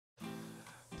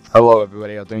Hello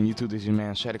everybody out there on YouTube, this is your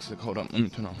man Square-Enix. Hold on, let me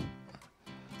turn on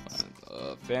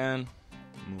fan,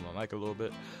 move my mic a little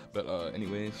bit, but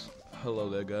anyways, hello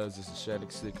there guys, this is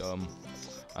Square-Enix.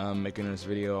 I'm making this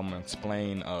video. I'm gonna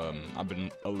explain, I've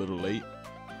been a little late,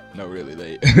 no really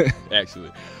late,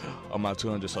 actually, on my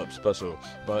 200 sub special,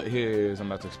 but I'm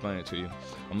about to explain it to you.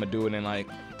 I'm gonna do it in like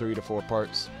 3 to 4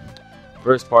 parts.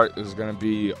 First part is gonna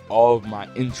be all of my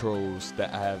intros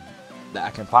that I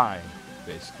can find,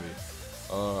 basically.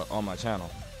 On my channel.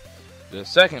 The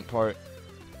second part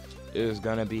is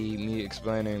gonna be me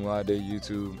explaining why I did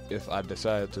YouTube, if I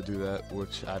decide to do that,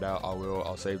 which I doubt I will.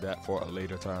 I'll save that for a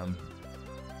later time,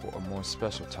 for a more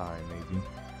special time maybe.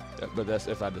 But that's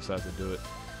if I decide to do it.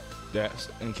 That's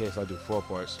in case I do 4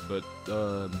 parts. But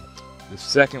the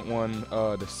second one,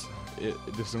 this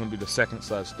is gonna be the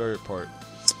second/third part,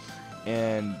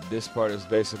 and this part is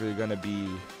basically gonna be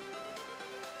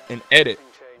an edit.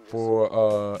 For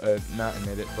not an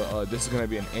edit, but this is gonna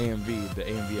be an AMV. The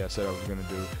AMV I said I was gonna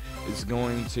do is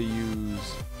going to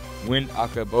use Wind by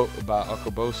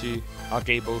Akeboshi.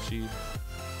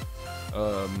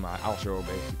 My outro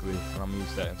basically. And I'm gonna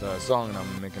use that entire song, and I'm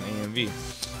gonna make an AMV,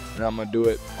 and I'm gonna do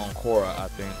it on Korra. I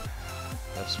think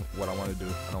that's what I want to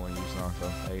do. I don't want to use Naruto.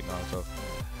 I hate Naruto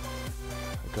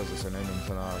because it's an ending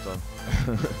to Naruto.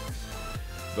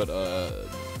 But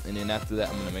and then after that,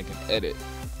 I'm gonna make an edit.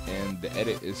 And the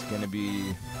edit is going to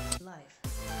be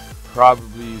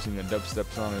probably using a dubstep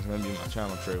song. It's going to be my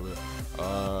channel trailer.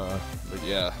 But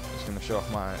yeah, it's going to show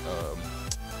off my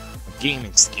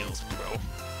gaming skills, bro.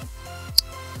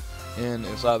 And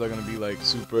it's either going to be like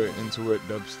super into it,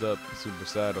 dubstep, super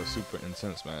sad, or super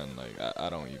intense, man. Like,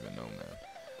 I don't even know, man.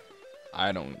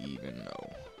 I don't even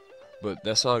know. But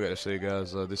that's all I got to say,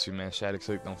 guys. This is your man,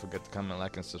 Square-Enix. Don't forget to comment,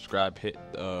 like, and subscribe. Hit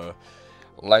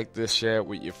like this, share it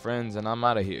with your friends, and I'm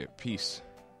out of here. Peace.